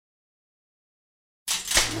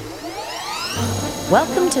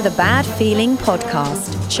Welcome to the Bad Feeling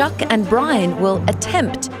Podcast. Chuck and Brian will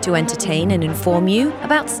attempt to entertain and inform you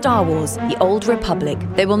about Star Wars, The Old Republic.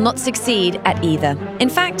 They will not succeed at either. In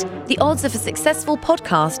fact, the odds of a successful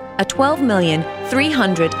podcast are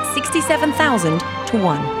 12,367,000 to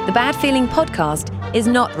 1. The Bad Feeling Podcast is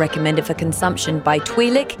not recommended for consumption by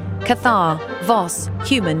Twi'lek, Cathar, Voss,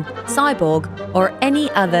 human, cyborg, or any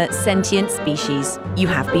other sentient species. You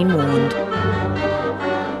have been warned.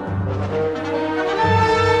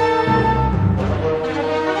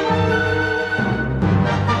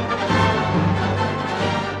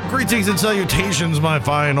 Greetings and salutations, my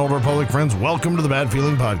fine Old Republic friends. Welcome to the Bad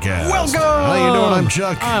Feeling Podcast. Welcome! How you doing? I'm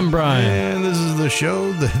Chuck. I'm Brian. And this is the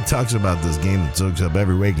show that talks about this game that soaks up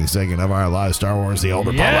every waking second of our lives, Star Wars, The Old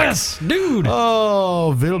Republic. Yes, dude.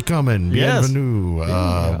 Oh, willkommen, Yes. bienvenue.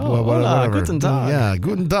 Hola, guten Tag. Yeah,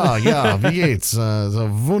 guten Tag. Yeah, wie geht's? So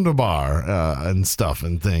wunderbar, and stuff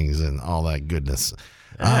and things and all that goodness.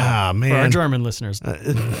 Ah, man. For our German listeners.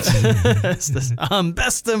 It's this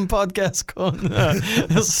besten Podcast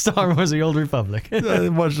con Star Wars The Old Republic. I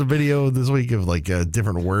watched a video this week of like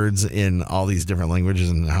different words in all these different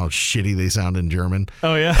languages and how shitty they sound in German.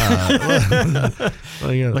 Oh, yeah?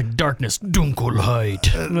 Like darkness,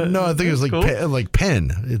 Dunkelheit. No, I think it was like Cool. like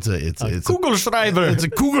pen. It's a Kugelschreiber. It's a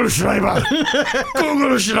Kugelschreiber.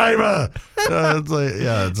 Kugelschreiber. It's like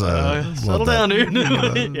Settle down, dude.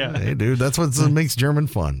 Yeah. Hey, dude, that's what makes German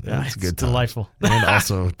fun. Yeah, It's a it's good time. delightful. And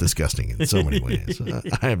also disgusting in so many ways.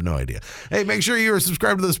 I have no idea. Hey, make sure you are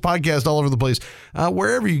subscribed to this podcast all over the place.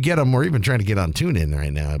 Wherever you get them, we're even trying to get on TuneIn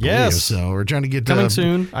right now, I believe. Yes. So we're trying to get Coming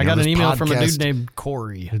soon. I got an email from a podcast dude named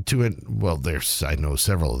Corey. to it. Well, I know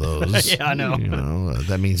several of those. Yeah, I know. You know,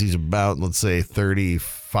 that means he's about, let's say,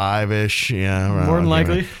 35-ish. Yeah, More than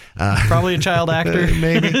likely. Probably a child actor.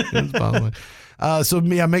 Maybe. It's probably.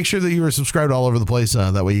 Make sure that you are subscribed all over the place.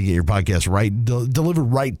 That way you get your podcast delivered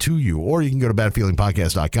right to you. Or you can go to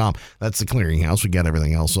badfeelingpodcast.com. That's the clearinghouse. We got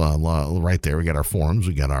everything else right there. We got our forums.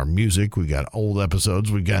 We got our music. We got old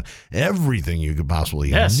episodes. We got everything you could possibly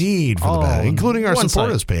need for the bad, including our support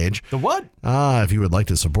us page. The what? If you would like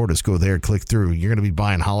to support us, go there, click through. You're going to be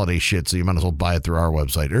buying holiday shit, so you might as well buy it through our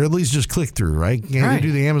website. Or at least just click through, right? Can you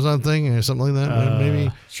do the Amazon thing or something like that?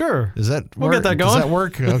 Maybe. Sure. Does that work? We'll get that going. Does that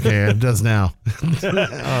work? Okay, it does now.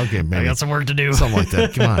 Okay, maybe. I got some work to do. Something like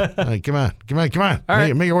that. Come on. Come on. All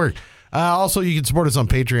right. Make it work. Also, you can support us on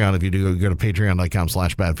Patreon if you do. Go to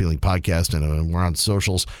patreon.com/badfeelingpodcast, and we're on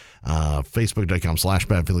socials,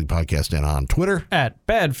 facebook.com/badfeelingpodcast, and on Twitter At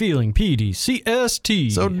Bad Feeling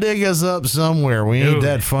PDCST. So dig us up somewhere. We ain't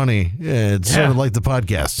that funny. Yeah, it's sort of like the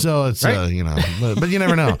podcast. So it's, right? But you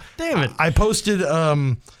never know. Damn it.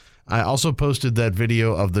 I also posted that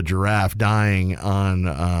video of the giraffe dying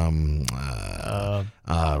on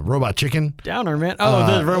Robot Chicken. Downer, man.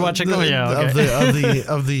 Oh, the Robot Chicken. Yeah, okay.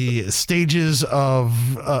 of the stages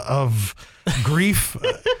of grief.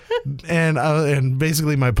 And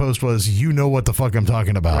basically my post was, you know what the fuck I'm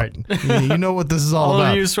talking about. Right. You know what this is all about.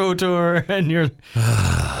 All of you SWOTOR and your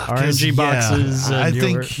RNG boxes. I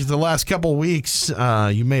think the last couple weeks,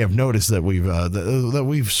 you may have noticed that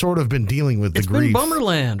we've sort of been dealing with the grief. It's been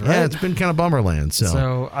Bummerland, right? Yeah, it's been kind of Bummerland.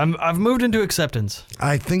 So I've moved into acceptance.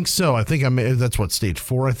 I think so. I think that's what stage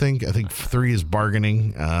 4. I think 3 is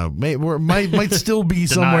bargaining. Might still be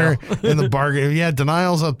somewhere in the bargain. Yeah,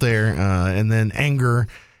 denial's up there, and then anger.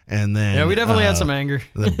 And then we definitely had some anger.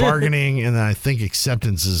 The bargaining, and then I think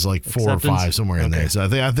acceptance is like 4 or 5 somewhere in there. So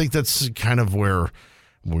I think that's kind of where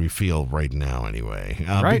we feel right now, anyway.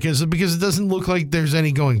 Right. Because it doesn't look like there's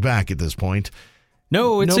any going back at this point.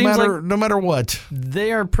 No, it seems like no matter what,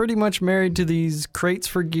 they are pretty much married to these crates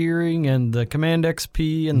for gearing and the Command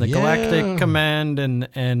XP and the Galactic Command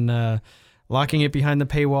and locking it behind the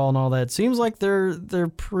paywall and all that. Seems like they're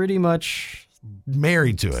pretty much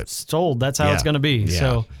married to it. Sold. That's how it's going to be. Yeah.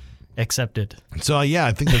 So accept it. So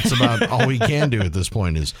I think that's about all we can do at this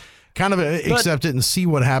point is kind of accept it and see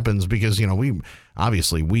what happens, because we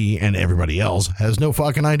and everybody else has no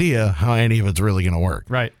fucking idea how any of it's really going to work.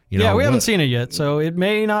 Right. We haven't seen it yet, so it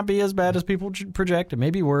may not be as bad as people project. It may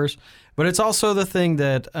be worse, but it's also the thing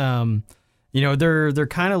that they're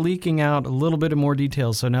kind of leaking out a little bit of more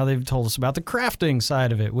details. So now they've told us about the crafting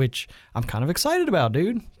side of it, which I'm kind of excited about,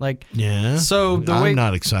 dude. So I'm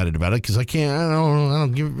not excited about it because I can't. I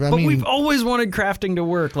don't give. But we've always wanted crafting to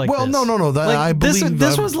work like this. Well, no. I believe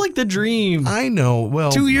this was like the dream. I know.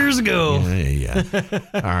 Well, 2 years ago. Yeah.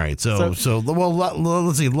 All right. So let's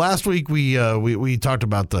see. Last week we talked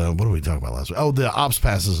about what did we talk about last week? Oh, the ops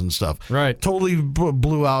passes and stuff. Right. Totally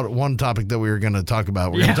blew out one topic that we were going to talk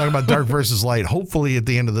about. We're going to talk about Dark versus Light. Hopefully, at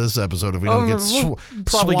the end of this episode, if we don't get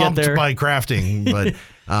swamped by crafting, but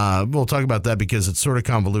We'll talk about that because it's sort of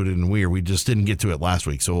convoluted and weird. We just didn't get to it last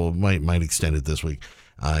week, so we might extend it this week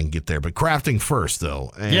and get there. But crafting first,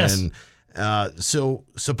 though. And, yes. So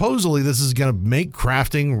supposedly this is going to make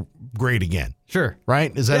crafting great again. Sure.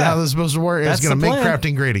 Right? Is that how this is supposed to work? It's going to make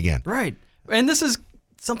crafting great again. Right. And this is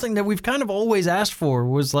something that we've kind of always asked for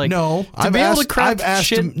was like able to craft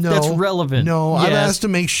shit that's relevant. No, yes. I've asked to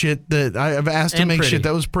make shit that shit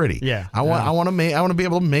that was pretty. Yeah. I want to be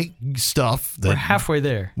able to make stuff that we're halfway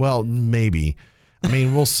there. Well, maybe. I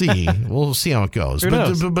mean, we'll see. We'll see how it goes.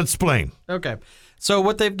 But explain. Okay. So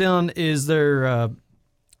what they've done is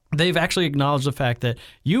they've actually acknowledged the fact that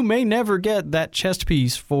you may never get that chest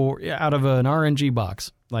piece out of an RNG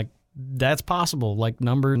box. Like, that's possible, like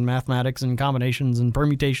number and mathematics and combinations and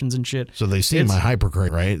permutations and shit. So they've seen my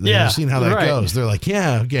hypercrate, right? They've seen how that goes. They're like,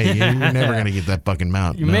 yeah, okay, you're never going to get that fucking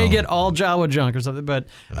mount. You may get all Jawa junk or something, but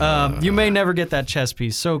you may never get that chest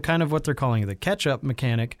piece. So kind of what they're calling the catch-up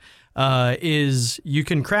mechanic is you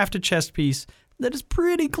can craft a chest piece that is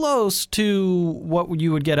pretty close to what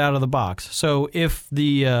you would get out of the box. So if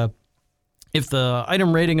the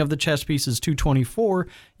item rating of the chest piece is 224,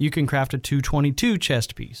 you can craft a 222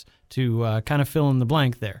 chest piece to kind of fill in the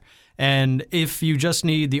blank there. And if you just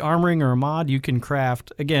need the armoring or a mod, you can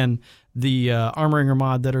craft, again, the armoring or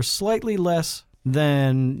mod that are slightly less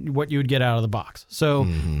than what you would get out of the box. So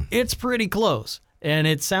it's pretty close. And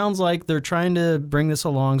it sounds like they're trying to bring this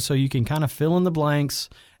along so you can kind of fill in the blanks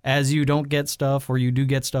as you don't get stuff or you do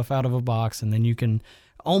get stuff out of a box, and then you can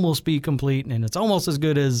almost be complete, and it's almost as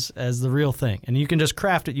good as the real thing. And you can just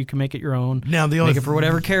craft it. You can make it your own. Now, make it for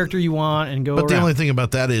whatever character you want and go around. But the only thing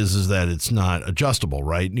about that is that it's not adjustable,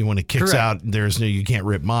 right? When it kicks out, you can't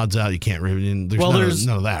rip mods out. You can't rip. There's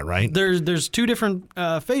none of that, right? There's two different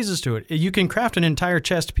phases to it. You can craft an entire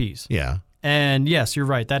chest piece. Yeah. And yes, you're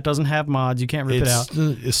right. That doesn't have mods. You can't rip it out.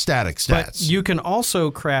 It's static stats. But you can also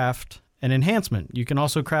craft an enhancement. You can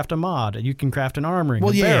also craft a mod. You can craft an armoring.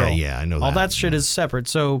 Well, barrel. I know that. All that shit is separate.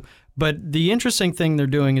 So, but the interesting thing they're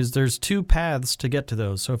doing is there's two paths to get to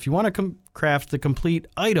those. So if you want to craft the complete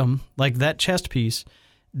item, like that chest piece,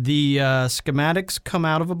 the schematics come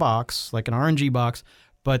out of a box, like an RNG box,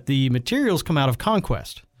 but the materials come out of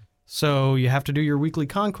Conquest. So you have to do your weekly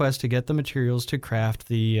Conquest to get the materials to craft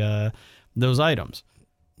those items.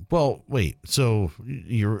 Well, wait. So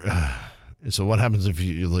so what happens if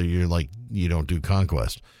you're like you don't do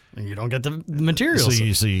Conquest? And you don't get the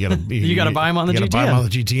materials. So you got to you got to buy them on the GTN. Buy them on the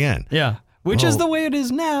GTN. Yeah, which is the way it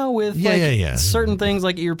is now with certain things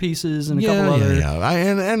like earpieces and a couple other.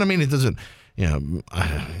 And I mean it doesn't.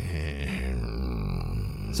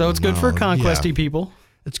 So it's good for Conquesty people.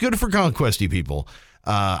 It's good for Conquesty people.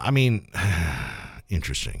 I mean,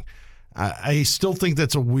 interesting. I still think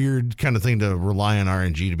that's a weird kind of thing to rely on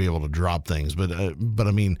RNG to be able to drop things, but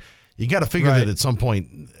I mean, you got to figure that at some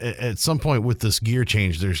point with this gear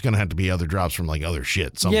change, there's going to have to be other drops from like other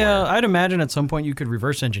shit somewhere. Yeah, I'd imagine at some point you could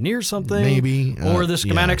reverse engineer something, maybe, or the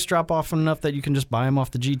schematics drop off enough that you can just buy them off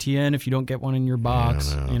the GTN if you don't get one in your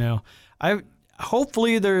box.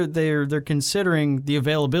 Hopefully they're considering the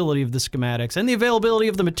availability of the schematics and the availability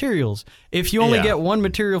of the materials. If you only get one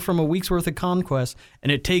material from a week's worth of Conquest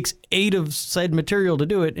and it takes 8 of said material to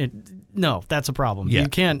do it, no, that's a problem. Yeah. You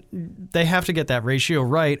can't. They have to get that ratio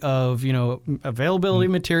right of availability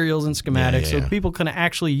materials and schematics so people can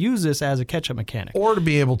actually use this as a catch-up mechanic. Or to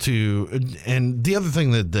be able to, and the other thing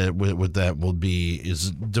that with that will be is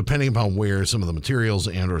depending upon where some of the materials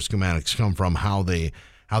and or schematics come from, how they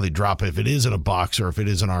drop, if it is in a box or if it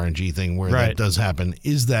is an RNG thing where that does happen,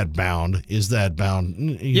 is that bound?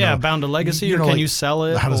 Bound to legacy, or can you sell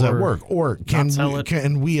it? How does that work? Or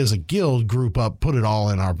can we as a guild group up, put it all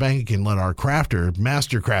in our bank and let our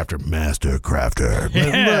master crafter,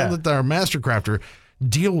 let our master crafter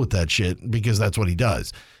deal with that shit because that's what he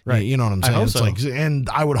does. Right. You know what I'm saying? I hope so. Like, and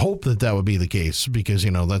I would hope that would be the case because,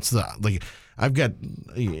 that's I've got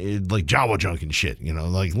like Jawa junk and shit,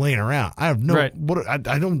 like laying around. I have no,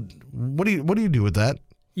 what do you do with that?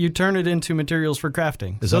 You turn it into materials for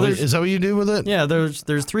crafting. Is that what you do with it? Yeah, there's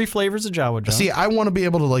 3 flavors of Jawa junk. See, I want to be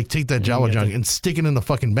able to like take that Jawa junk and stick it in the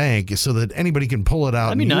fucking bank so that anybody can pull it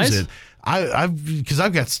out and use it. Because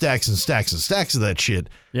I've got stacks and stacks and stacks of that shit.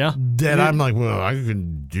 Yeah. That I'm like, well, I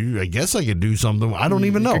guess I could do something. I don't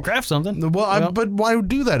even know. You could craft something. But why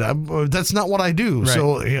do that? That's not what I do. Right.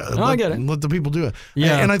 So I get it. Let the people do it.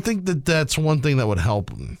 Yeah. And I think that's one thing that would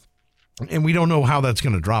help. And we don't know how that's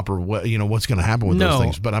going to drop or what what's going to happen with those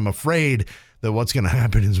things. But I'm afraid that what's going to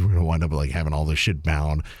happen is we're going to wind up like having all this shit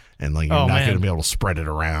bound. and like you're not going to be able to spread it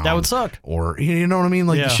around. That would suck. Or you know what I mean?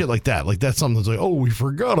 Like shit like that. Like that's something that's like, oh, we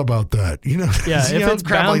forgot about that. You know? Yeah, if it's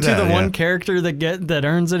bound like to that, the one character that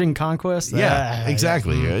earns it in Conquest. Yeah,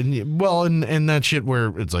 exactly. And that shit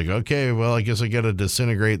where it's like, okay, well, I guess I got to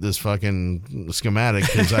disintegrate this fucking schematic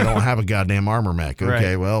because I don't have a goddamn armor mech.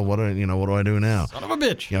 Okay, well, what do I do now? Son of a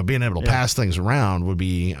bitch. Being able to pass things around would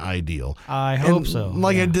be ideal. I hope so.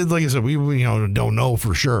 Like I said, we don't know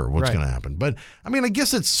for sure what's going to happen. But I mean, I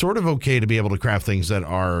guess it's sort of okay to be able to craft things that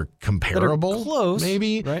are comparable, that are close,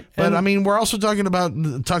 maybe. Right. But I mean, we're also talking about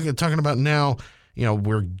now.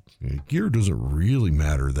 Where gear doesn't really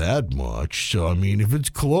matter that much. So I mean, if it's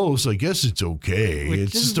close, I guess it's okay. Which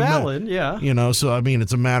is just valid, yeah. So I mean,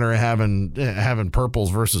 it's a matter of having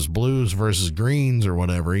purples versus blues versus greens or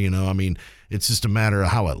whatever. I mean, it's just a matter of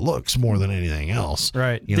how it looks more than anything else.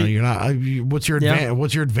 Right. You're not. What's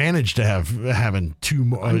your advantage to having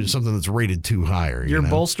something that's rated too higher? You're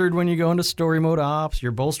bolstered when you go into story mode ops.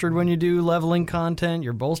 You're bolstered when you do leveling content.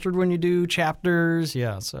 You're bolstered when you do chapters.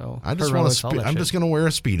 Yeah. So I just want to. I'm just going to wear a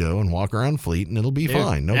Speedo and walk around Fleet, and it'll be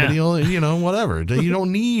fine. Nobody will. Whatever. You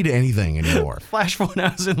don't need anything anymore. Flash one I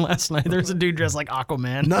was in last night. There's a dude dressed like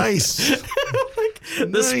Aquaman. Nice.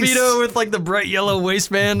 The Speedo with like the bright yellow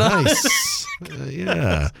waistband. Nice.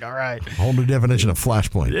 Yeah. All right. Whole new definition of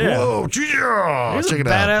Flashpoint. Yeah. Whoa, He's check a it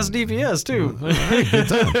out. badass DPS too. Good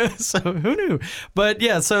times. So who knew? But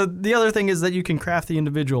yeah, so the other thing is that you can craft the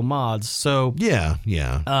individual mods. So yeah.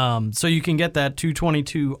 So you can get that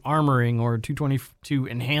 222 armoring or 222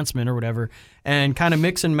 enhancement or whatever, and kind of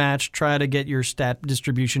mix and match, try to get your stat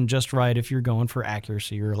distribution just right if you're going for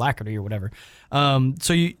accuracy or alacrity or whatever.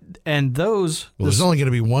 There's only going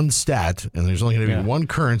to be one stat, and there's only going to be one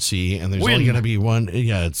currency, and there's only going to be one.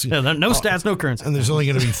 Yeah, it's no stats, no currency, and there's only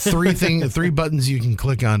going to be three buttons you can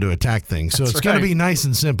click on to attack things. So it's going to be nice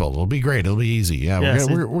and simple. It'll be great. It'll be easy. Yeah,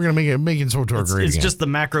 we're going to make it so great. It's just the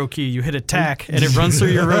macro key. You hit attack, and it runs through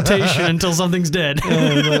your rotation until something's dead.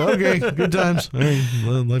 Okay, good times. All right,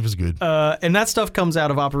 life is good. And that stuff comes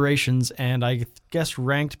out of operations, and I guess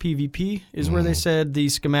ranked PvP is where they said the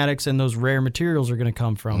schematics and those rare materials are going to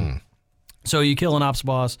come from. So you kill an ops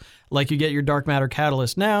boss, like you get your Dark Matter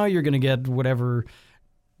Catalyst. Now you're going to get whatever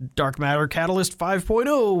Dark Matter Catalyst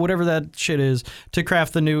 5.0, whatever that shit is, to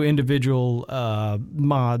craft the new individual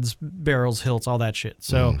mods, barrels, hilts, all that shit.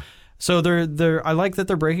 So they're I like that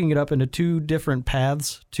they're breaking it up into two different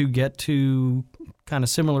paths to get to kind of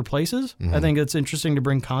similar places. I think it's interesting to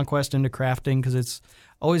bring Conquest into crafting because it's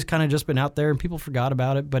always kind of just been out there and people forgot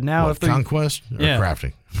about it. But now if they're Conquest or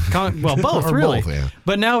crafting? Both or really. Both, yeah.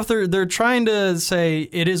 But now if they're trying to say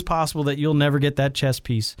it is possible that you'll never get that chess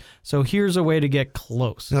piece. So here's a way to get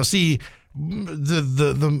close. Now see, the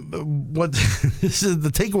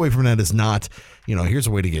takeaway from that is not, here's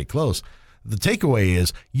a way to get close. The takeaway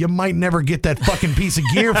is you might never get that fucking piece of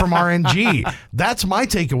gear from RNG. That's my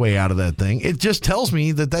takeaway out of that thing. It just tells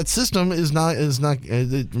me that system is not.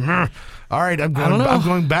 All right, I'm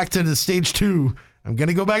going back to the stage 2. I'm going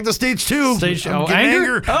to go back to stage 2.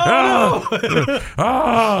 Anger? Oh,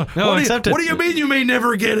 no. No, accept it. What do you mean you may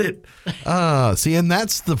never get it? See, and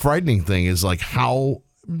that's the frightening thing is like how,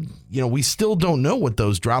 we still don't know what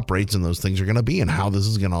those drop rates and those things are going to be and how this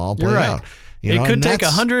is going to all play out. It could take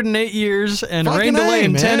 108 years and a rain delay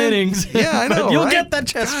in 10 innings. Yeah, I know. You'll get that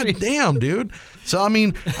chest piece. God damn, dude. So, I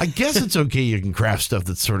mean, I guess it's okay you can craft stuff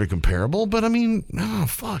that's sort of comparable, but I mean,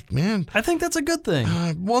 fuck, man. I think that's a good thing.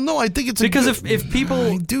 Well, no, I think it's because if people...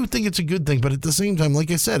 I do think it's a good thing, but at the same time,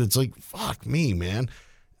 like I said, it's like, fuck me, man.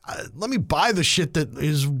 Let me buy the shit that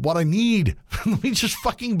is what I need. Let me just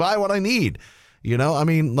fucking buy what I need. I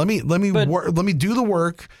mean, let me do the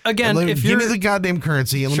work again. Give me the goddamn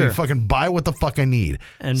currency and let me fucking buy what the fuck I need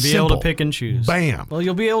and be able to pick and choose. Bam. Well,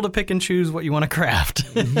 you'll be able to pick and choose what you want to craft.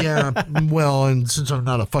 Yeah. Well, and since I'm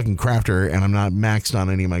not a fucking crafter and I'm not maxed on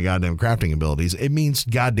any of my goddamn crafting abilities, it means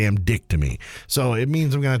goddamn dick to me. So it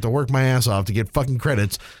means I'm gonna have to work my ass off to get fucking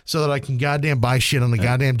credits so that I can goddamn buy shit on the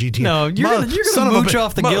goddamn GT. No, you're gonna mooch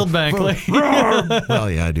off the guild bank. Well,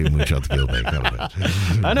 yeah, I do mooch off the guild bank.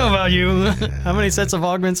 I know about you. How many sets of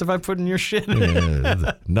augments have I put in your shit?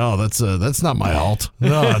 No, that's not my alt.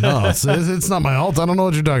 No, it's not my alt. I don't know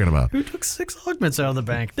what you're talking about. Who took 6 augments out of the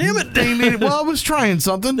bank? Damn it! Well, I was trying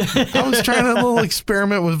something. I was trying a little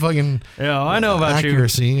experiment with fucking. Yeah, I know about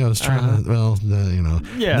accuracy. you. I was trying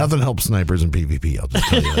nothing helps snipers in PvP. I'll just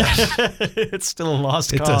tell you that. It's still a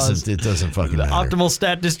lost cause. It doesn't fucking matter. Optimal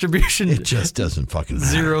stat distribution. It just doesn't fucking matter.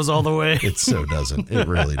 Zeros all the way. It so doesn't. It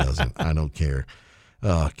really doesn't. I don't care.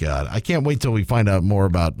 Oh God, I can't wait till we find out more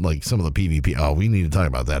about like some of the PvP. Oh, we need to talk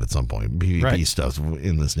about that at some point. PvP stuff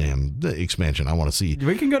in this damn expansion. I want to see.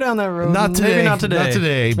 We can go down that road. Not today. Maybe not today. Not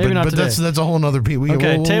today. Maybe not today. That's a whole nother PvP.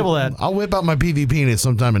 Okay, table that. I'll whip out my PvP in it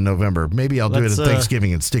sometime in November. Maybe I'll do it at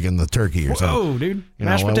Thanksgiving and stick in the turkey or something. Oh, dude,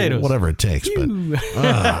 mashed potatoes, whatever it takes. But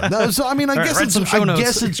no, so I mean, I guess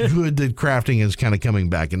it's good that crafting is kind of coming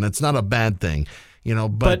back, and that's not a bad thing.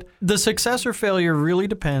 But the success or failure really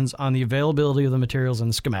depends on the availability of the materials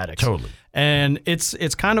and the schematics. Totally. And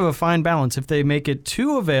it's kind of a fine balance. If they make it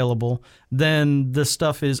too available, then the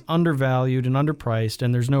stuff is undervalued and underpriced,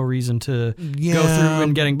 and there's no reason to go through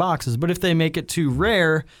and getting boxes. But if they make it too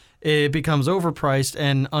rare, it becomes overpriced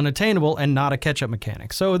and unattainable and not a catch-up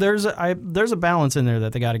mechanic. So there's a balance in there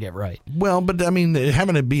that they got to get right. Well, but I mean,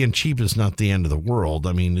 having it being cheap is not the end of the world.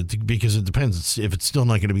 I mean, because it depends. If it's still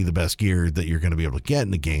not going to be the best gear that you're going to be able to get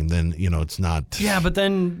in the game, then it's not. Yeah, but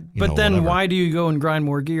then why do you go and grind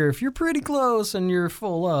more gear if you're pretty close and you're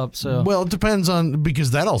full up? So well, it depends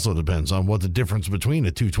because that also depends on what the difference between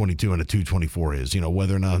a 222 and a 224 is.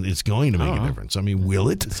 Whether or not it's going to make a difference. I mean, will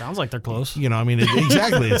it? It sounds like they're close. I mean,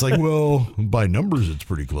 exactly. It's like. Well, by numbers, it's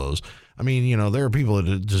pretty close. I mean, there are people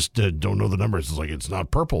that just don't know the numbers. It's like, it's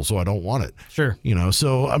not purple, so I don't want it. Sure.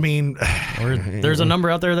 So, I mean. Or there's a number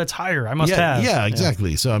out there that's higher. I must have. Yeah, exactly.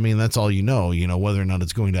 Yeah. So, I mean, that's all whether or not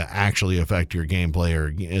it's going to actually affect your gameplay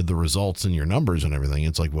or the results and your numbers and everything.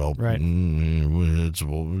 It's like, well, right.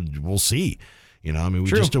 We'll see. I mean,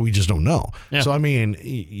 we just don't know. Yeah. So, I mean,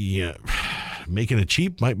 making it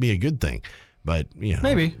cheap might be a good thing. But,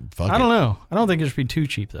 maybe. I don't know. I don't think it should be too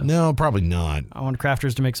cheap, though. No, probably not. I want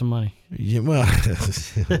crafters to make some money. Yeah, well,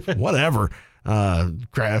 whatever.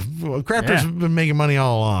 Crafters have been making money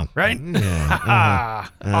all along. Right? Yeah.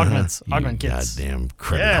 Augment kits. Goddamn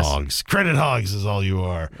credit hogs. Credit hogs is all you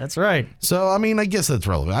are. That's right. So, I mean, I guess that's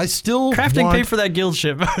relevant. Crafting paid for that guild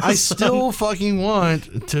ship. I still fucking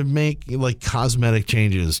want to make like cosmetic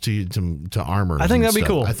changes to armor. I think that'd be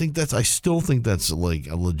cool. I still think that's like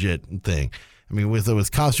a legit thing. I mean,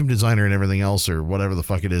 with costume designer and everything else or whatever the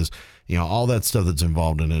fuck it is, all that stuff that's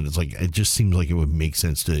involved in it, it's like, it just seems like it would make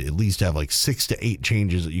sense to at least have like 6 to 8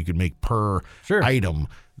 changes that you could make per item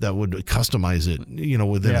that would customize it,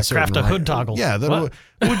 within a certain craft a hood toggle. Yeah, that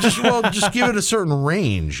would just give it a certain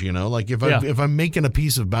range, like if I'm making a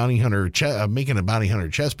piece of bounty hunter, making a bounty hunter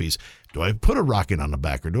chest piece, do I put a rocket on the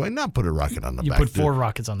back or do I not put a rocket on the back? You put 4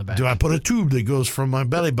 rockets on the back. Do I put a tube that goes from my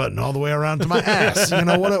belly button all the way around to my ass?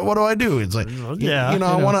 What do I do? It's like, I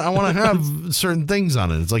want to have certain things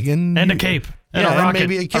on it. It's like and a cape. And a rocket,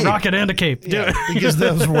 maybe a cape. A rocket and a cape. Yeah, because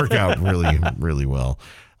those work out really, really well.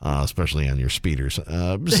 Especially on your speeders.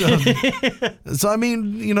 So I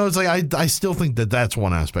mean, it's like I still think that's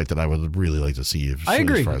one aspect that I would really like to see. I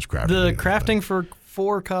agree. As far as crafting. The crafting for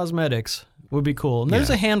 4 cosmetics would be cool. And there's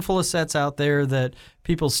a handful of sets out there that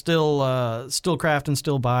people still craft and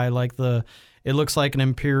still buy, like it looks like an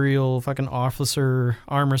Imperial fucking officer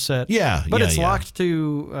armor set. Yeah. But it's locked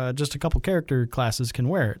to just a couple character classes can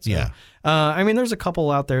wear it. So, yeah. I mean, there's a couple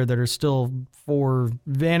out there that are still for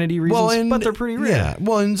vanity reasons, but they're pretty rare. Yeah.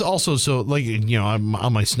 Well, and also, so like, I'm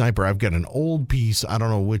on my sniper, I've got an old piece. I don't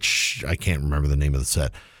know which, I can't remember the name of the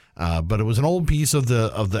set. But it was an old piece of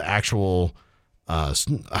the actual,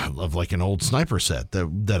 of like an old sniper set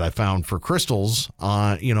that I found for crystals,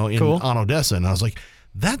 on Odessa. And I was like,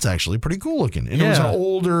 that's actually pretty cool looking. And it was an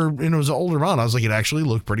older model. I was like, it actually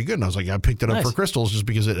looked pretty good. And I was like, I picked it up for crystals just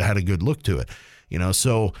because it had a good look to it.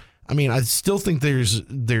 So I mean, I still think there's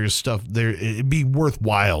stuff there. It'd be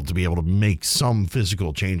worthwhile to be able to make some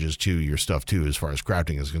physical changes to your stuff too, as far as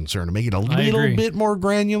crafting is concerned, to make it a little bit more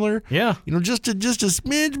granular. Yeah, just a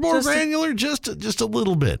smidge more granular, just a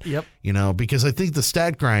little bit. Yep. Because I think the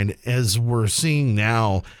stat grind, as we're seeing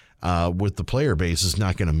now, with the player base, is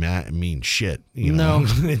not going to mean shit. No,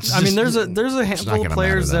 I mean, there's a handful of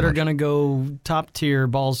players that are going to go top tier,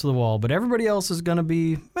 balls to the wall, but everybody else is going to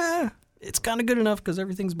be, it's kind of good enough because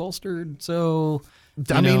everything's bolstered. So,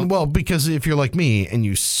 I mean, well, because if you're like me and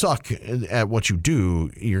you suck at what you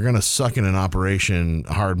do, you're going to suck in an operation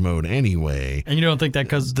hard mode anyway. And you don't think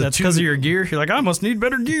that's because of your gear? You're like, I must need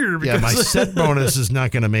better gear. Yeah, my set bonus is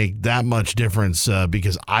not going to make that much difference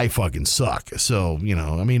because I fucking suck. So,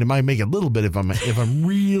 I mean, it might make a little bit if I'm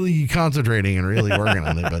really concentrating and really working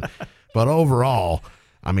on it. But overall,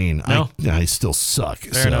 I mean, no. I still suck.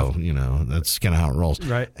 Fair enough. That's kind of how it rolls.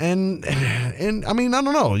 Right. And I mean, I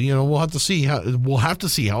don't know. We'll have to see how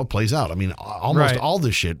it plays out. I mean, almost all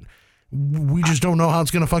this shit, we just don't know how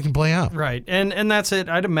it's going to fucking play out. Right. And that's it.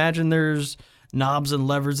 I'd imagine there's knobs and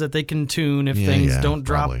levers that they can tune if things don't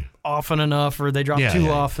drop often enough, or they drop too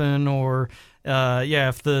often, or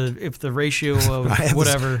if the ratio of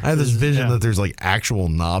whatever. I have this vision that there's like actual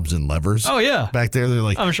knobs and levers. Oh yeah, back there. They're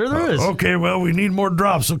like, I'm sure there is. Okay, well, we need more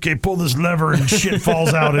drops. Okay, pull this lever and shit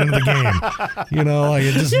falls out into the game. You know, like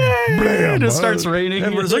it just bam, it starts raining.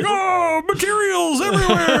 Everybody's like, oh, materials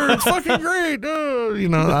everywhere. It's fucking great. You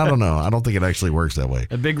know, I don't know. I don't think it actually works that way.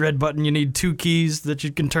 A big red button. You need 2 keys that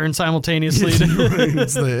you can turn simultaneously.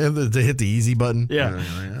 It's to hit the easy button. Yeah.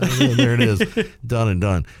 There it is. Done and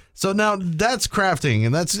done. So now that's crafting,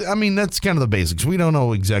 and that's kind of the basics. We don't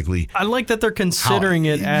know exactly. I like that they're considering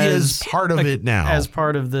it as part of it now. As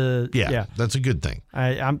part of the that's a good thing.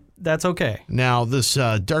 That's okay. Now this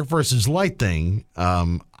dark versus light thing,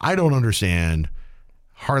 I don't understand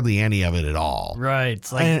hardly any of it at all. Right.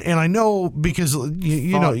 It's like, and I know because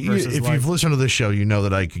you know if light. you've listened to this show, you know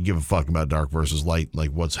that I could give a fuck about dark versus light,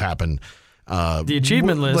 like what's happened. The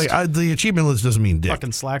achievement list. Like the achievement list doesn't mean dick.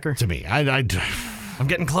 Fucking slacker. To me. I'm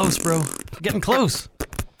getting close, bro. I'm getting close.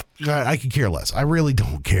 I could care less. I really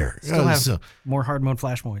don't care. Still have more hard mode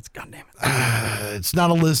flash points. God damn it. It's not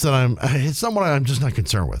a list that it's not what I'm just not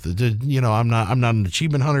concerned with. You know, I'm not an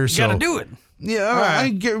achievement hunter. You gotta do it. Yeah.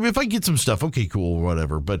 Right. If I get some stuff, okay, cool,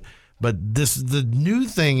 whatever. But the new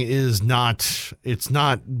thing is not, it's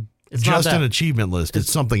just an achievement list.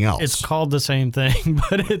 It's something else. It's called the same thing,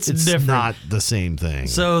 but it's different. It's not the same thing.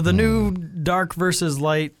 So the new dark versus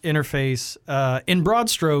light interface, in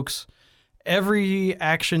broad strokes, every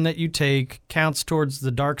action that you take counts towards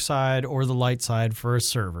the dark side or the light side for a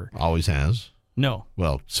server. Always has. No.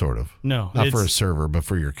 Well, sort of. No. Not for a server, but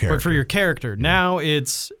for your character. But for your character. Yeah. Now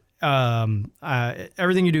it's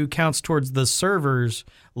everything you do counts towards the server's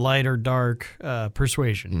light or dark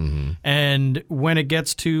persuasion. Mm-hmm. And when it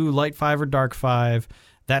gets to light 5 or dark 5,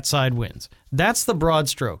 that side wins. That's the broad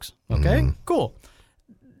strokes. Okay, cool.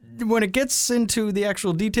 When it gets into the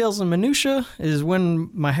actual details and minutia is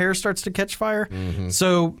when my hair starts to catch fire. Mm-hmm.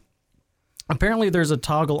 So apparently there's a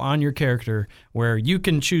toggle on your character where you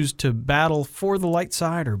can choose to battle for the light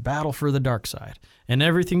side or battle for the dark side. And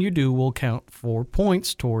everything you do will count for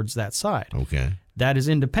points towards that side. Okay. That is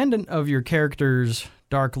independent of your character's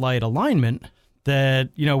dark-light alignment that,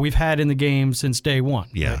 you know, we've had in the game since day one.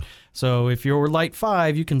 Yeah. Right? So if you're light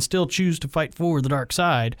 5, you can still choose to fight for the dark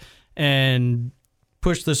side and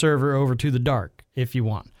push the server over to the dark if you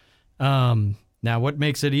want. Now, what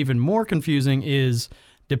makes it even more confusing is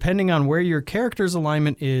depending on where your character's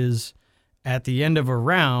alignment is at the end of a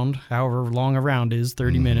round, however long a round is,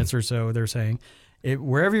 30 minutes or so, they're saying,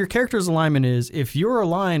 wherever your character's alignment is, if you're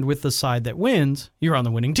aligned with the side that wins, you're on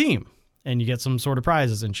the winning team, and you get some sort of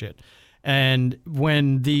prizes and shit. And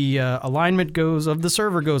when the alignment of the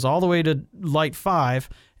server goes all the way to light 5,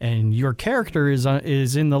 and your character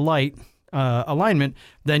is in the light alignment,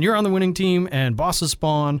 then you're on the winning team, and bosses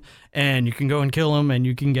spawn, and you can go and kill them, and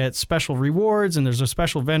you can get special rewards, and there's a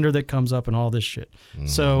special vendor that comes up and all this shit.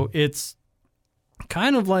 So it's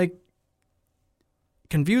kind of like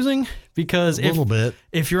confusing because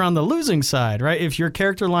if you're on the losing side, right? If your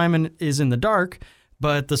character alignment is in the dark,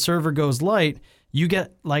 but the server goes light, you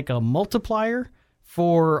get like a multiplier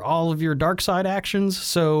for all of your dark side actions.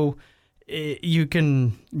 So you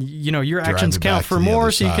can, your actions count for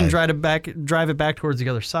more, so you can drive it back towards the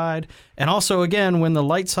other side. And also, again, when the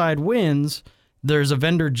light side wins, there's a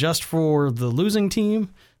vendor just for the losing team.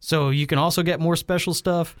 So you can also get more special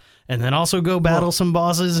stuff and then also go battle some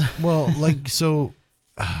bosses. Well, like, so...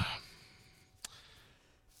 all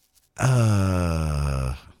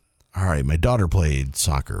right, my daughter played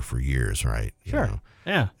soccer for years, right? Sure.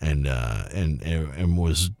 Yeah. And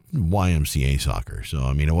was YMCA soccer. So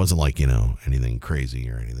I mean, it wasn't like, anything crazy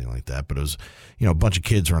or anything like that, but it was, a bunch of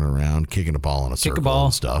kids running around kicking a ball in a circle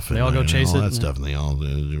and stuff. They all go chase all it. That stuff, and they all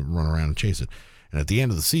run around and chase it. And at the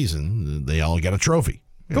end of the season, they all got a trophy.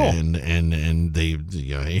 Cool. And they,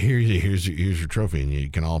 here's your trophy, and you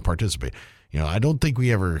can all participate. I don't think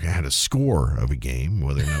we ever had a score of a game,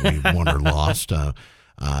 whether or not we won or lost,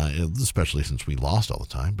 especially since we lost all the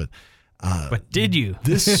time. But did you?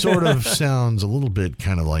 This sort of sounds a little bit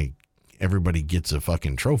kind of like everybody gets a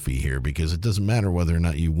fucking trophy here, because it doesn't matter whether or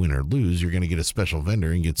not you win or lose. You're going to get a special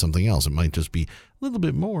vendor and get something else. It might just be a little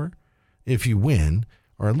bit more if you win,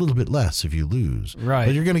 or a little bit less if you lose. Right.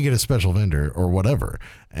 But you're going to get a special vendor or whatever.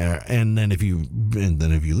 And then if you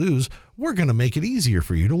lose, we're going to make it easier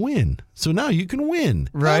for you to win. So now you can win.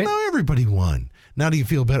 Right. Now everybody won. Now do you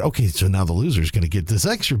feel better? Okay, so now the loser's going to get this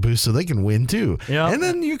extra boost so they can win too. Yep. And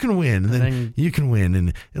then you can win. And then you can win,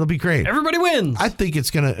 and it'll be great. Everybody wins. I think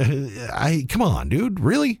it's going to... come on, dude.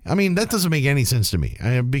 Really? I mean, that doesn't make any sense to me.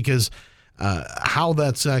 Because... how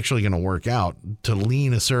that's actually going to work out to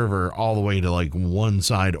lean a server all the way to like one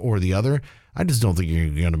side or the other, I just don't think you're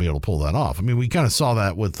going to be able to pull that off. I mean, we kind of saw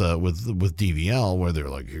that with DvL, where they're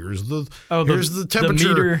like, here's the temperature, the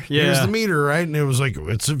meter, here's the meter, right? And it was like,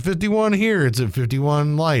 it's at 51 here, it's at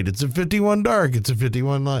 51 light, it's at 51 dark, it's at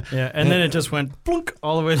 51 light. Yeah, and then it just went plunk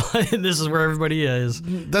all the way. This is where everybody is.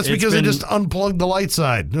 That's because they just unplugged the light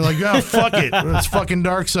side. They're like, oh, fuck it, it's fucking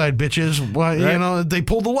dark side, bitches. Well, right. You know, they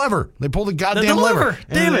pulled the lever, they pulled the goddamn lever.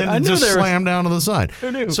 Damn it! And I knew just there was... slammed down to the side.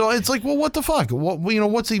 Who knew? So it's like, well, what the fuck?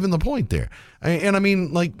 What's even the point there? And I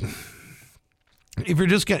mean, like, if you're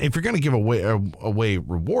going to give away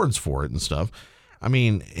rewards for it and stuff, I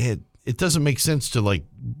mean, it doesn't make sense to like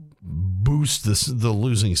boost the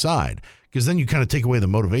losing side, because then you kind of take away the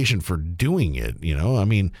motivation for doing it. You know, I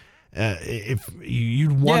mean, if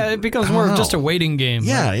you'd want, it becomes more of just a waiting game.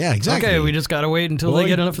 Yeah, right? Yeah, exactly. Okay, we just gotta wait until they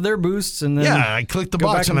get enough of their boosts, and then I clicked the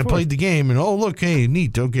box and I played the game, and oh look, hey,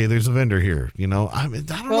 neat. Okay, there's a vendor here. You know, I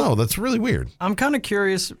don't know. That's really weird. I'm kind of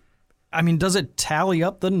curious. I mean, does it tally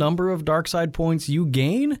up the number of dark side points you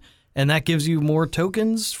gain, and that gives you more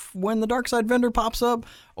tokens when the dark side vendor pops up?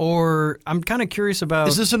 Or I'm kind of curious about...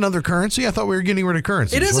 Is this another currency? I thought we were getting rid of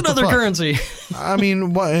currency. It is another currency. I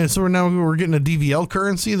mean, so we're getting a DvL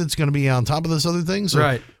currency that's going to be on top of this other thing? So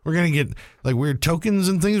right. We're going to get like weird tokens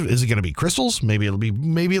and things. Is it going to be crystals? Maybe it'll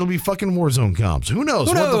be fucking Warzone comps. Who knows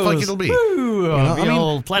what the fuck it'll be? Ooh,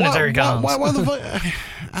 old planetary comps. Why the fuck?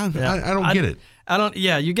 I don't get it. I don't.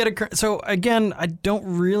 Yeah, you get a. So again, I don't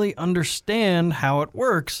really understand how it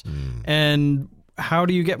works, and how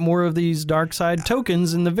do you get more of these dark side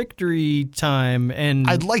tokens in the victory time? And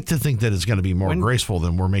I'd like to think that it's going to be more graceful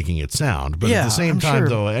than we're making it sound, but at the same time,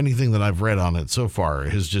 though, anything that I've read on it so far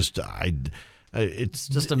is just it's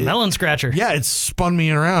just a melon scratcher. Yeah, it's spun me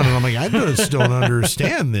around, and I'm like, I just don't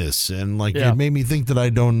understand this, and like it made me think that I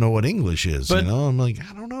don't know what English is. But, you know, I'm like,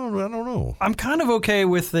 I don't know. I'm kind of okay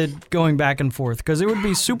with it going back and forth, because it would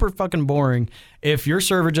be super fucking boring if your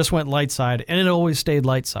server just went light side and it always stayed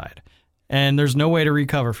light side, and there's no way to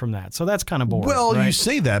recover from that. So that's kind of boring. Well, right? You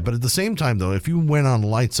say that, but at the same time, though, if you went on a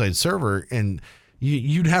light side server, and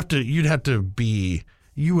you would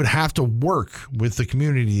have to work with the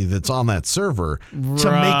community that's on that server to make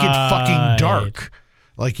it fucking dark.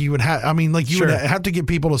 Like you would have, you would have to get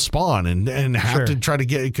people to spawn and have to try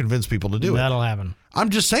to convince people to do it. That'll happen. I'm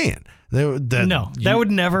just saying. That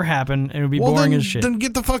would never happen. It would be boring as shit. Then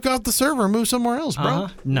get the fuck off the server and move somewhere else, bro.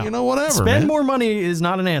 No. You know, whatever. Spend more money is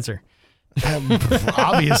not an answer.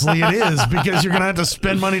 Obviously it is, because you're gonna have to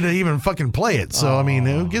spend money to even fucking play it. So I mean,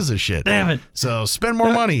 who gives a shit? Damn it. So spend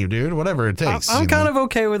more money, dude. Whatever it takes. I'm kind of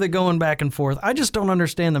okay with it going back and forth. I just don't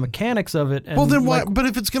understand the mechanics of it. And well, then why? But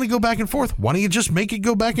if it's gonna go back and forth, why don't you just make it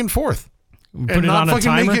go back and forth? Put it on a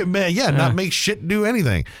timer? Not make shit do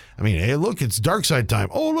anything. I mean, hey, look, it's dark side time.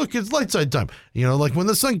 Oh, look, it's light side time. You know, like when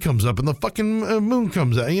the sun comes up and the fucking moon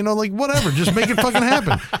comes out, you know, like whatever. Just make it fucking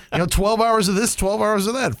happen. 12 hours of this, 12 hours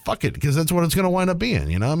of that. Fuck it, because that's what it's going to wind up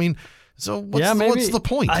being, you know? I mean, so what's the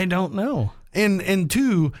point? I don't know. And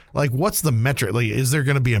two, like, what's the metric? Like, is there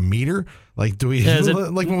going to be a meter? Like, do we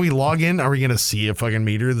like when we log in? Are we going to see a fucking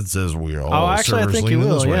meter that says we're all? Oh, actually, I think you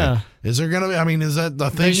will. Yeah. Is there going to be? I mean, is that the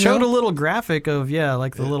thing? They showed a little graphic of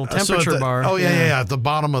like the little temperature bar. Oh yeah, at the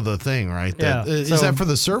bottom of the thing, right? Is that for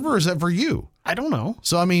the server or is that for you? I don't know.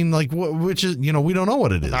 So I mean, like, which is, we don't know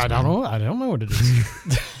what it is. I don't know. I don't know what it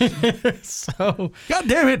is. So, God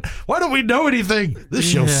damn it! Why don't we know anything? This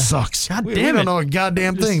show sucks. God damn we don't know a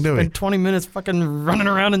goddamn thing, do we? Spent 20 minutes fucking running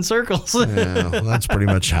around in circles. Yeah, well, that's pretty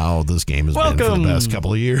much how this game has been for the past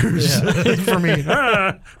couple of years for me.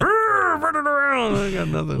 Running around, I got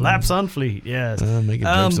nothing. Laps on fleet, yes. Making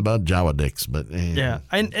jokes about Jawa dicks, but yeah,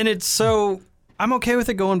 and it's so. I'm okay with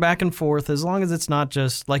it going back and forth as long as it's not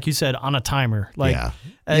just, like you said, on a timer. Like,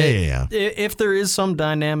 yeah. If there is some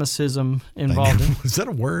dynamicism involved. Is that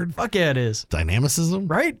a word? Fuck yeah, it is. Dynamicism?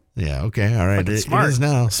 Right? Yeah, okay, all right. It is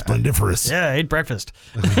now. Splendiferous. Yeah, I ate breakfast.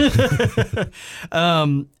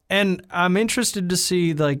 And I'm interested to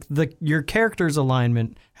see, like, your character's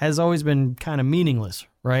alignment has always been kind of meaningless,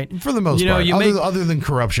 right? For the most part, other than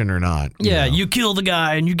corruption or not. Yeah, you kill the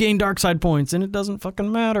guy and you gain dark side points and it doesn't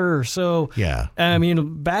fucking matter. So, yeah. I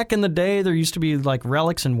mean, back in the day, there used to be like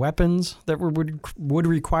relics and weapons that would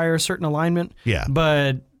require a certain alignment. Yeah.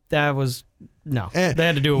 But that was... No, they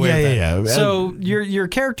had to do away with that. Yeah. So your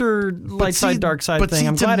character light side, dark side thing,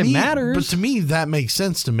 I'm glad it matters. But to me, that makes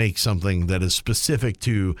sense to make something that is specific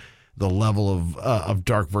to the level of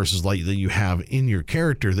dark versus light that you have in your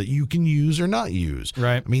character that you can use or not use.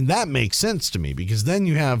 Right. I mean, that makes sense to me, because then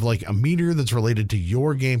you have like a meter that's related to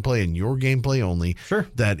your gameplay and your gameplay only. Sure.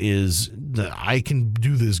 That I can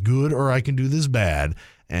do this good or I can do this bad.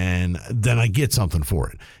 and then I get something for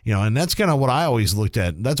it, and that's kind of what I always looked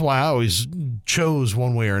at. That's why I always chose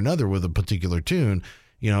one way or another with a particular tune,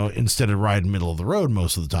 instead of riding middle of the road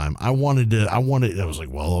most of the time. I was like,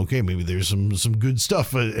 well, okay, maybe there's some good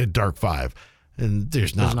stuff at Dark 5. And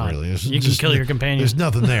there's not really. You can kill your companion. There's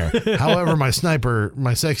nothing there. However, my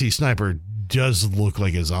sexy sniper does look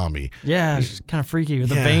like a zombie. Yeah, it's kind of freaky with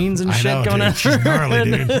the veins and shit going out. She's gnarly,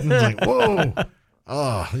 dude. It's like, whoa.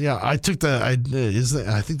 Oh, yeah. I think there's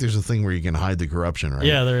a thing where you can hide the corruption, right?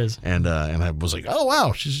 Yeah, there is. And I was like, oh,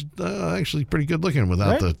 wow, she's actually pretty good looking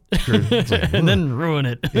without the... Like, and then ruin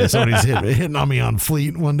it. Yeah, somebody's hitting on me on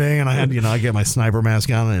Fleet one day, and I had, I get my sniper mask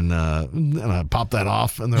on, and I pop that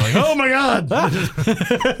off, and they're like, oh, my God.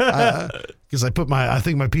 Because I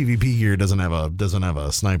think my PvP gear doesn't have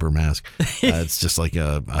a sniper mask. It's just like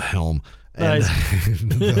a helm. And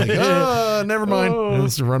they're like, oh, never mind. And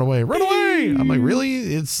it's to run away. Run away! I'm like,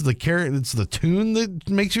 really? It's the carrot. It's the tune that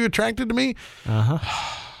makes you attracted to me? Uh-huh.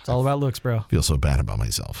 It's all about looks, bro. Feel so bad about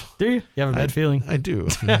myself. Do you? You have a bad feeling? I do.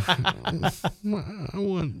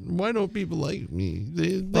 Why don't people like me?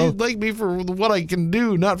 They like me for what I can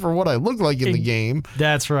do, not for what I look like in the game.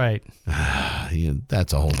 That's right. Yeah,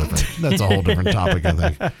 that's a whole different topic, I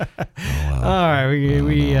think. All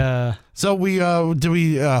right,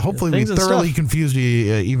 hopefully we thoroughly confused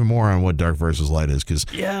you even more on what Dark versus Light is, because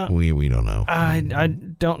we don't know. I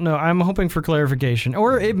don't know. I'm hoping for clarification,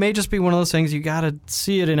 or it may just be one of those things you got to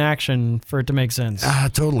see it in action for it to make sense.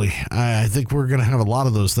 Totally. I think we're gonna have a lot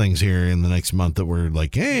of those things here in the next month that we're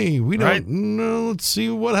like, hey, we don't know. Let's see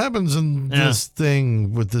what happens in this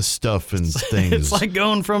thing with this stuff and things. It's like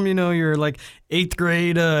going from your like 8th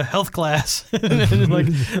grade health class, and like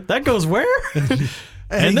that goes where.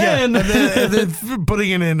 And then putting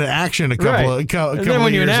it into action a couple of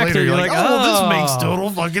years later, you're like, oh, this makes total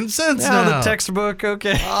fucking sense now. The textbook,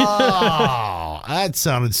 okay. Oh, that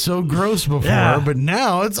sounded so gross before, but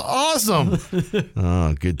now it's awesome.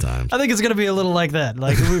 Oh, good times. I think it's going to be a little like that.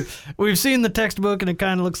 Like we've seen the textbook, and it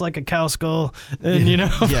kind of looks like a cow skull, and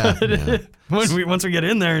once we get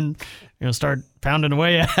in there and start pounding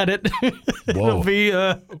away at it, it'll be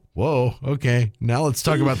whoa. Okay, now let's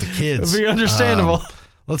talk about the kids. It'll be understandable.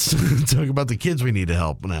 Let's talk about the kids we need to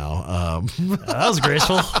help now. That was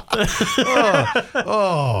graceful.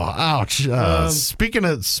 Ouch. Speaking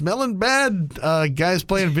of smelling bad, guys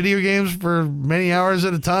playing video games for many hours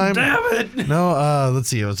at a time. Damn it. No, let's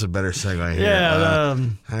see. What's a better segue here? Yeah.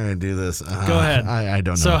 How do I do this? Go ahead. I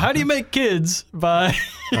don't know. So how do you make kids by...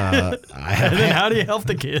 and then how do you help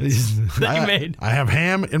the kids that you made? I have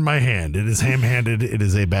ham in my hand. It is ham-handed. It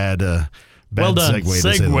is a bad well done.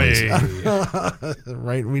 Segue.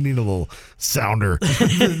 Right? We need a little sounder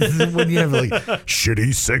when you have like shitty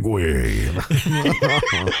segue.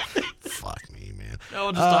 Fuck me, man. No,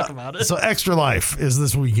 we'll just talk about it. So Extra Life is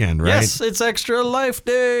this weekend, right? Yes, it's Extra Life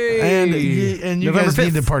Day. And you November guys 5th.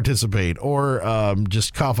 need to participate or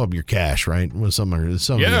just cough up your cash, right? With some of the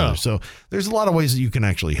others. So there's a lot of ways that you can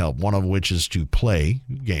actually help. One of which is to play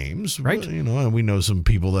games, right? And we know some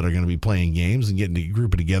people that are going to be playing games and getting to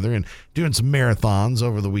group it together and doing some marathons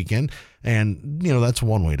over the weekend. And, that's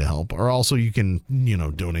one way to help. Or also you can,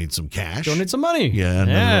 donate some cash. Donate some money.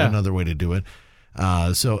 Yeah, another way to do it. We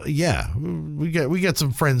got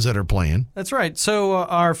some friends that are playing. That's right. So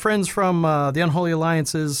our friends from the Unholy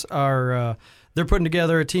Alliances are they're putting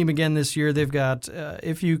together a team again this year. They've got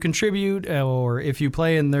if you contribute or if you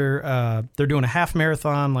play, and they're doing a half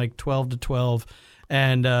marathon, like 12 to 12.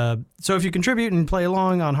 And so if you contribute and play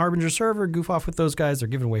along on Harbinger server, goof off with those guys. They're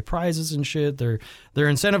giving away prizes and shit. They're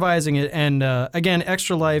incentivizing it. And again,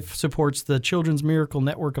 Extra Life supports the Children's Miracle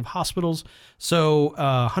Network of Hospitals. So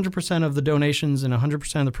 100% of the donations and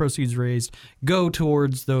 100% of the proceeds raised go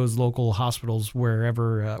towards those local hospitals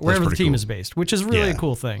wherever the team is based, which is really a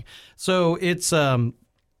cool thing. So it's...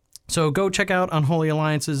 So go check out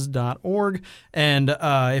unholyalliances.org, and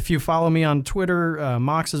if you follow me on Twitter,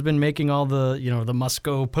 Mox has been making all the the must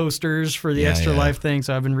go posters for the Extra Life thing,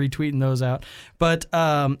 so I've been retweeting those out. But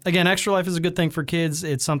again, Extra Life is a good thing for kids.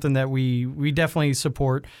 It's something that we definitely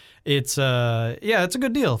support. It's it's a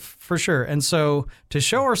good deal for sure. And so to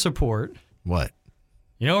show our support, what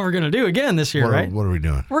we're gonna do again this year, right? What are we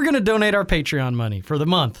doing? We're gonna donate our Patreon money for the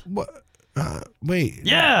month. What? Wait.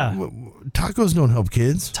 Yeah. Tacos don't help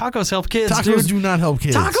kids. Tacos help kids, Tacos dude. do not help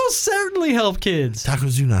kids. Tacos certainly help kids.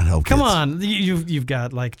 Tacos do not help kids. Come on. You've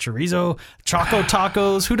got like chorizo, choco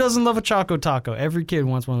tacos. Who doesn't love a choco taco? Every kid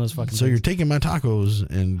wants one of those fucking So things. you're taking my tacos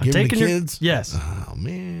and giving the kids? Yes. Oh,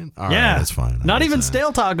 man. All Yeah. right, that's fine. Not even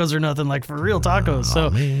stale tacos or nothing, like for real tacos. So,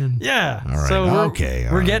 man. yeah. All right. So All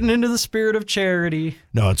we're right. getting into the spirit of charity.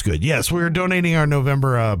 No, it's good. Yes, we're donating our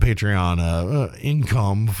November Patreon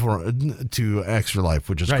income to Extra Life,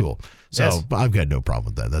 which is Right. cool. So Yes. I've got no problem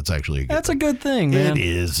with that. That's actually That's a good thing, man. It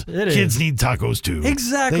is. It is. Kids need tacos too.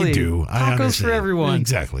 Exactly. They do. I Tacos understand. for everyone.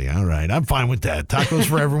 Exactly. All right. I'm fine with that. Tacos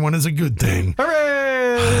for everyone is a good thing.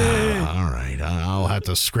 Hooray! All right. I'll have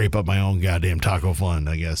to scrape up my own goddamn taco fund,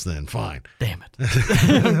 I guess, then. Fine. Damn it.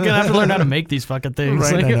 I'm going to have to learn how to make these fucking things.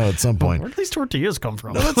 Right, Like, I know, at some point. Where do these tortillas come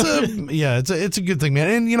from? No, it's a good thing, man.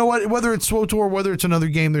 And you know what? Whether it's SWTOR, whether it's another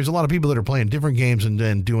game, there's a lot of people that are playing different games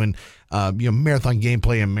and doing marathon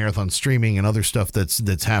gameplay and marathon streaming and other stuff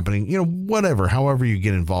that's happening. You know, whatever, however you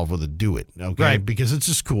get involved with it, do it. Okay, Right. Because it's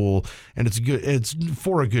just cool and it's good. It's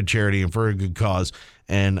for a good charity and for a good cause.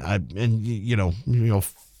 And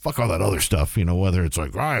fuck all that other stuff, whether it's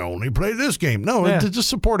like, I only play this game. No, Yeah. just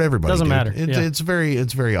support everybody. Doesn't dude. matter. Yeah. It's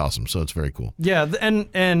very awesome. So it's very cool. Yeah,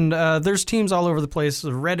 and there's teams all over the place.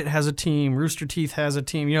 Reddit has a team. Rooster Teeth has a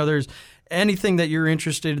team. There's anything that you're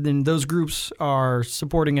interested in. Those groups are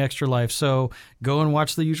supporting Extra Life. So go and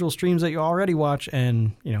watch the usual streams that you already watch,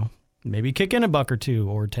 and maybe kick in $1 or $2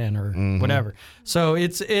 or 10 or whatever. So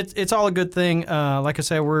it's all a good thing. Like I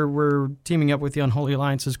said, we're teaming up with the Unholy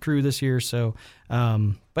Alliance's crew this year. So,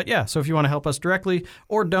 but yeah. So if you want to help us directly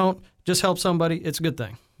or don't, just help somebody. It's a good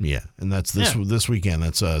thing. Yeah, and that's this weekend.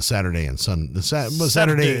 That's Saturday and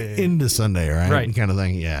Saturday into Sunday, right? Right. Kind of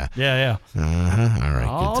thing. Yeah. Yeah. All right.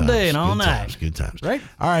 All good day times, and all good night. Times, good times. Right.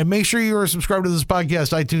 All right. Make sure you are subscribed to this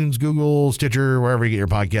podcast: iTunes, Google, Stitcher, wherever you get your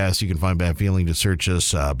podcasts. You can find Bad Feeling. Just search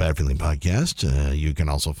us, Bad Feeling Podcast. You can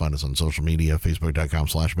also find us on social media: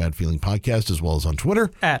 Facebook.com/Bad Feeling Podcast, as well as on Twitter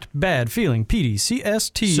At Bad Feeling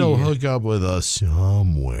PDCST. So hook up with us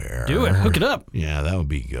somewhere. Do it. Hook it up. Yeah, that would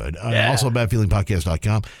be good. Yeah. Also,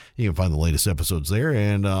 badfeelingpodcast.com. You can find the latest episodes there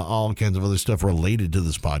and all kinds of other stuff related to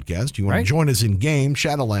this podcast. You want to join us in game?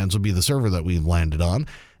 Shadowlands will be the server that we've landed on.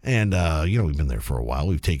 And, we've been there for a while.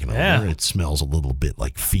 We've taken over. It smells a little bit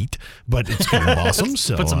like feet, but it's kind of awesome.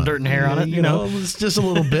 So Put some dirt and hair on it, It's just a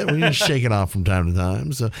little bit. We just shake it off from time to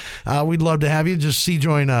time. So we'd love to have you. Just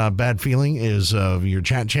join Bad Feeling is your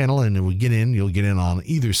chat channel, and you'll get in on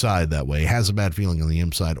either side that way. Has a Bad Feeling on the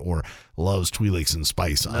imp side or loves Twi'leks and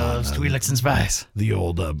Spice on Twi'leks and Spice. the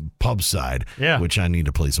old pub side, which I need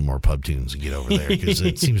to play some more pub tunes and get over there because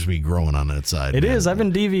it seems to be growing on that side. It is. I've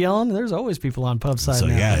been DvLing. There's always people on pub side So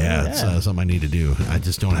now. it's something I need to do. I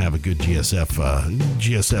just don't have a good GSF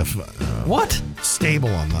what stable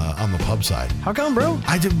on the pub side. How come, bro?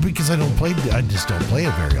 I just don't play it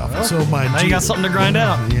very often. Well, So now you got something to grind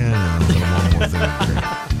out. Yeah, no, but one more thing.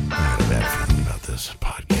 I got a bad feeling about this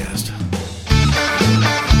podcast.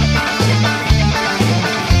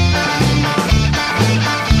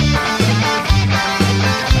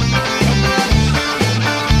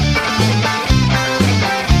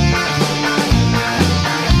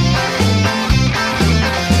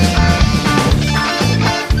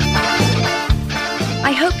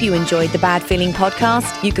 I hope you enjoyed the Bad Feeling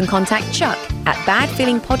Podcast. You can contact Chuck at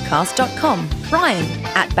badfeelingpodcast.com, Brian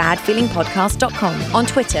at badfeelingpodcast.com, on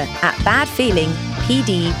Twitter at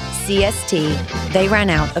badfeelingpdcst. They ran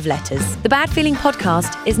out of letters. The Bad Feeling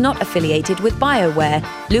Podcast is not affiliated with Bioware,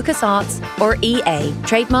 LucasArts, or EA.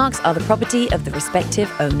 Trademarks are the property of the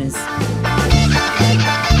respective owners.